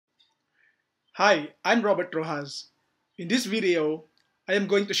Hi, I'm Robert Rojas. In this video, I am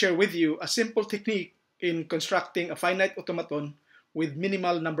going to share with you a simple technique in constructing a finite automaton with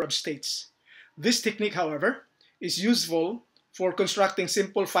minimal number of states. This technique, however, is useful for constructing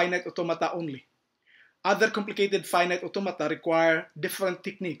simple finite automata only. Other complicated finite automata require different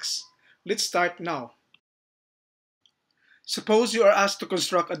techniques. Let's start now. Suppose you are asked to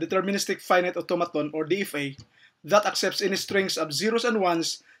construct a deterministic finite automaton or DFA that accepts any strings of zeros and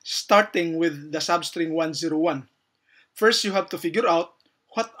ones starting with the substring 101. First, you have to figure out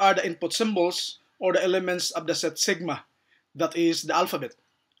what are the input symbols or the elements of the set sigma, that is the alphabet.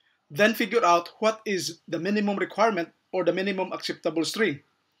 Then figure out what is the minimum requirement or the minimum acceptable string.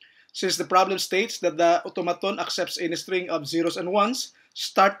 Since the problem states that the automaton accepts any string of zeros and ones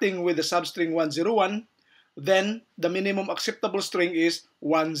starting with the substring 101, then the minimum acceptable string is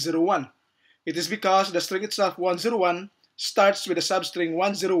 101. It is because the string itself 101 starts with the substring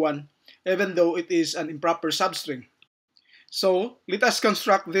 101 even though it is an improper substring. So let us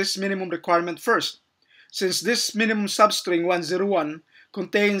construct this minimum requirement first. Since this minimum substring 101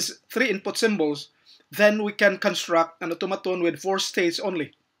 contains 3 input symbols, then we can construct an automaton with 4 states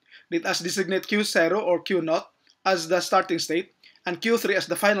only. Let us designate Q0 or Q0 as the starting state and Q3 as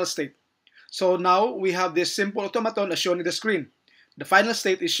the final state. So now we have this simple automaton as shown in the screen. The final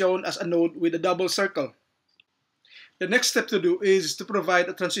state is shown as a node with a double circle. The next step to do is to provide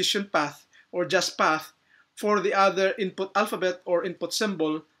a transition path or just path for the other input alphabet or input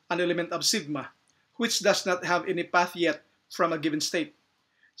symbol, an element of sigma, which does not have any path yet from a given state.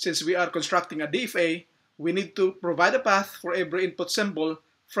 Since we are constructing a DFA, we need to provide a path for every input symbol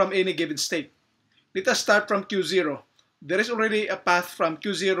from any given state. Let us start from Q0. There is already a path from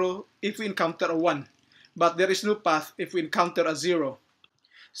Q0 if we encounter a 1, but there is no path if we encounter a 0.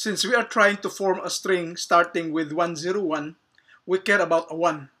 Since we are trying to form a string starting with 101, we care about a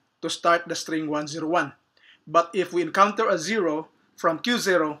 1 to start the string 101. But if we encounter a 0 from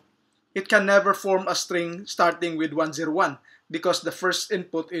Q0, it can never form a string starting with 101 because the first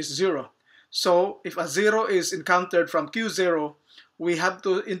input is 0. So if a 0 is encountered from Q0, we have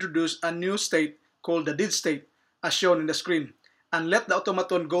to introduce a new state called the did state as shown in the screen and let the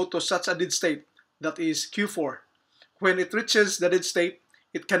automaton go to such a did state, that is Q4. When it reaches the did state,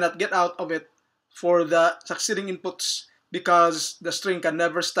 it cannot get out of it for the succeeding inputs because the string can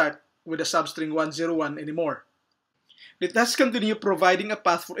never start with the substring 101 anymore. Let us continue providing a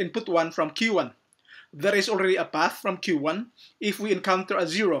path for input 1 from Q1. There is already a path from Q1 if we encounter a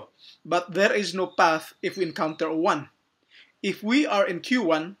 0, but there is no path if we encounter a 1. If we are in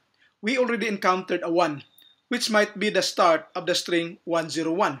Q1, we already encountered a 1, which might be the start of the string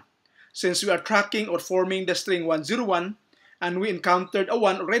 101. Since we are tracking or forming the string 101, and we encountered a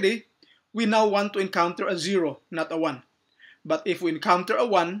 1 already, we now want to encounter a 0, not a 1. But if we encounter a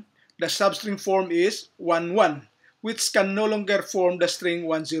 1, the substring form is 11, which can no longer form the string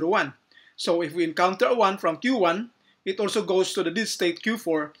 101. So if we encounter a 1 from Q1, it also goes to the did state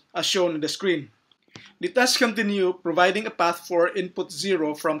Q4 as shown on the screen. Let us continue providing a path for input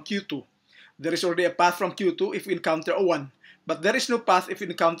 0 from Q2. There is already a path from Q2 if we encounter a 1, but there is no path if we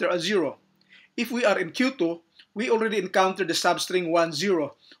encounter a 0. If we are in Q2, we already encountered the substring 10,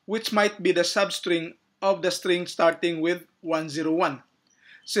 which might be the substring of the string starting with 101.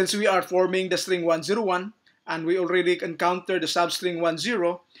 Since we are forming the string 101 and we already encountered the substring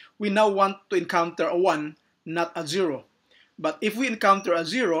 10, we now want to encounter a 1, not a 0. But if we encounter a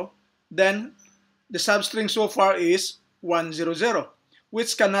 0, then the substring so far is 100,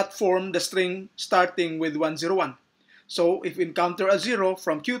 which cannot form the string starting with 101. So if we encounter a 0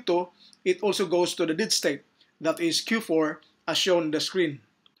 from Q2, it also goes to the did state, that is Q4 as shown on the screen.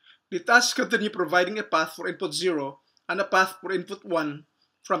 Let us continue providing a path for input 0 and a path for input 1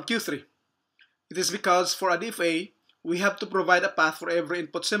 from Q3. It is because for a DFA, we have to provide a path for every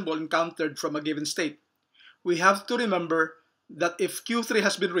input symbol encountered from a given state. We have to remember that if Q3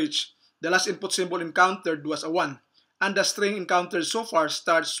 has been reached, the last input symbol encountered was a 1, and the string encountered so far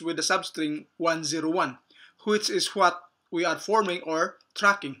starts with the substring 101, which is what we are forming or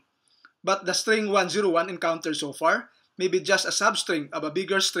tracking. But the string 101 encountered so far may be just a substring of a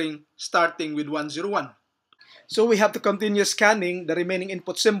bigger string starting with 101. So we have to continue scanning the remaining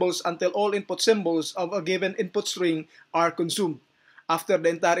input symbols until all input symbols of a given input string are consumed. After the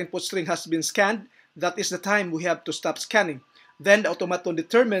entire input string has been scanned, that is the time we have to stop scanning. Then the automaton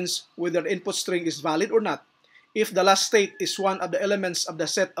determines whether the input string is valid or not. If the last state is one of the elements of the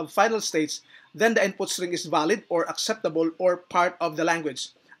set of final states, then the input string is valid or acceptable or part of the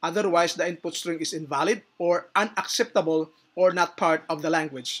language. Otherwise, the input string is invalid or unacceptable or not part of the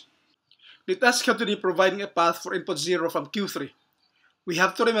language. Let us continue providing a path for input 0 from Q3. We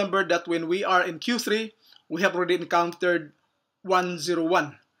have to remember that when we are in Q3, we have already encountered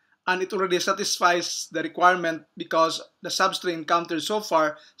 101, and it already satisfies the requirement because the substring encountered so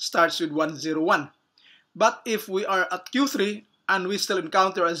far starts with 101. But if we are at Q3 and we still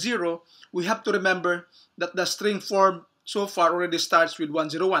encounter a 0, we have to remember that the string form so far already starts with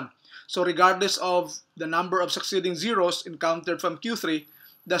 101. So regardless of the number of succeeding zeros encountered from Q3,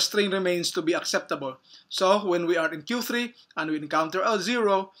 the string remains to be acceptable. So when we are in Q3 and we encounter a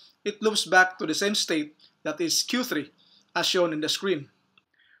 0, it loops back to the same state, that is Q3, as shown in the screen.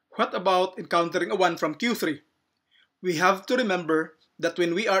 What about encountering a 1 from Q3? We have to remember that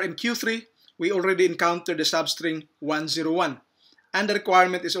when we are in Q3, we already encountered the substring 101, and the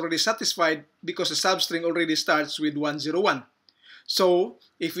requirement is already satisfied because the substring already starts with 101. So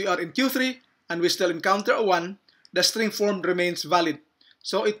if we are in Q3 and we still encounter a 1, the string form remains valid.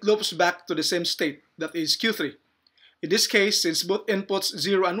 So it loops back to the same state, that is Q3. In this case, since both inputs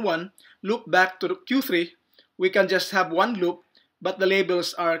 0 and 1 loop back to Q3, we can just have one loop, but the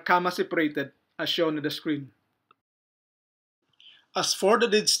labels are comma separated as shown on the screen. As for the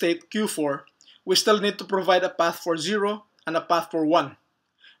did state Q4, we still need to provide a path for 0 and a path for 1.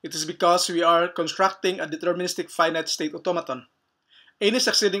 It is because we are constructing a deterministic finite state automaton. Any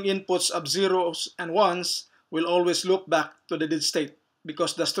succeeding inputs of 0s and 1s will always loop back to the did state,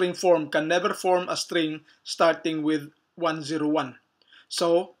 because the string form can never form a string starting with 101.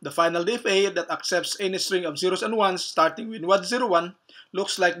 So the final DFA that accepts any string of 0s and 1s starting with 101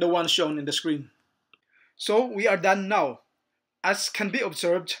 looks like the one shown in the screen. So we are done now. As can be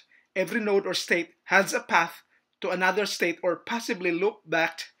observed, every node or state has a path to another state or possibly loop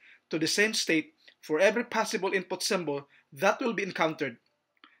back to the same state for every possible input symbol that will be encountered.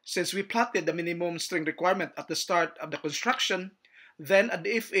 Since we plotted the minimum string requirement at the start of the construction, then a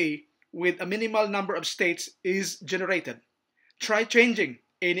DFA with a minimal number of states is generated. Try changing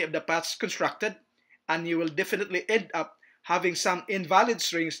any of the paths constructed, and you will definitely end up having some invalid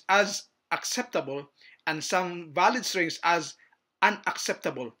strings as acceptable and some valid strings as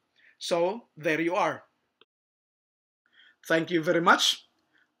unacceptable. So there you are. Thank you very much.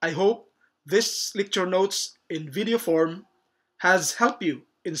 I hope this lecture notes in video form has helped you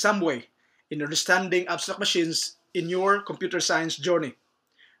in some way in understanding abstract machines in your computer science journey.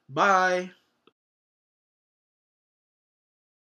 Bye!